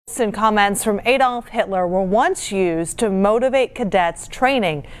And comments from Adolf Hitler were once used to motivate cadets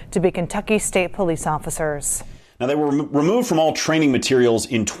training to be Kentucky State Police officers. Now, they were removed from all training materials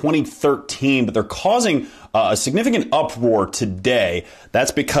in 2013, but they're causing a significant uproar today.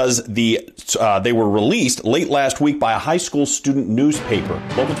 That's because they were released late last week by a high school student newspaper.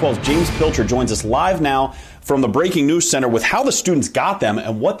 Local 12's James Pilcher joins us live now from the Breaking News Center with how the students got them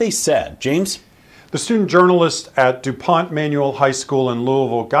and what they said. James? The student journalist at DuPont Manual High School in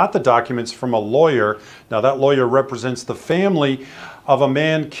Louisville got the documents from a lawyer. Now, that lawyer represents the family of a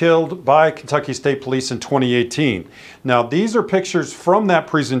man killed by Kentucky State Police in 2018. Now, these are pictures from that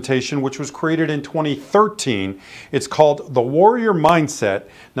presentation, which was created in 2013. It's called The Warrior Mindset.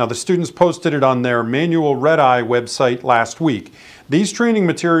 Now, the students posted it on their Manual Red Eye website last week. These training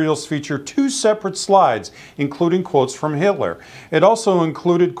materials feature 2 separate slides, including quotes from Hitler. It also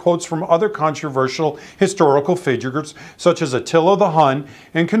included quotes from other controversial historical figures, such as Attila the Hun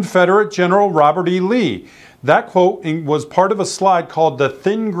and Confederate General Robert E. Lee. That quote was part of a slide called The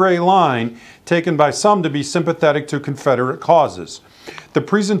Thin Gray Line, taken by some to be sympathetic to Confederate causes. The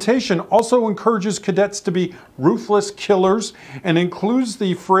presentation also encourages cadets to be ruthless killers and includes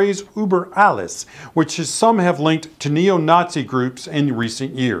the phrase "über alles," which some have linked to neo-Nazi groups in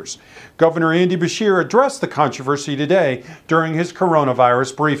recent years. Governor Andy Beshear addressed the controversy today during his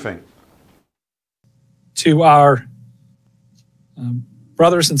coronavirus briefing. To our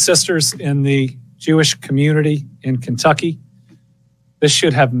brothers and sisters in the Jewish community in Kentucky, this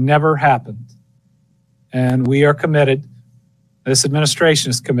should have never happened. And we are committed, this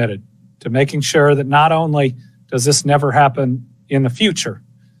administration is committed to making sure that not only does this never happen in the future,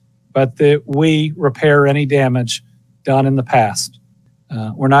 but that we repair any damage done in the past.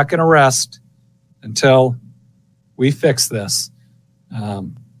 We're not going to rest until we fix this. We're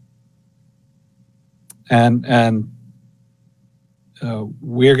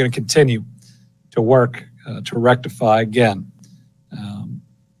going to continue to work to rectify again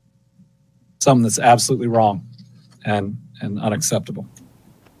something that's absolutely wrong and unacceptable.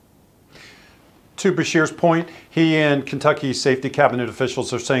 To Beshear's point, he and Kentucky safety cabinet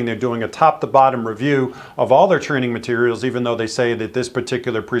officials are saying they're doing a top-to-bottom review of all their training materials, even though they say that this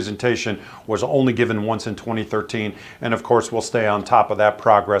particular presentation was only given once in 2013. And of course, we'll stay on top of that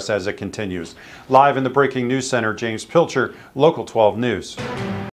progress as it continues. Live in the Breaking News Center, James Pilcher, Local 12 News.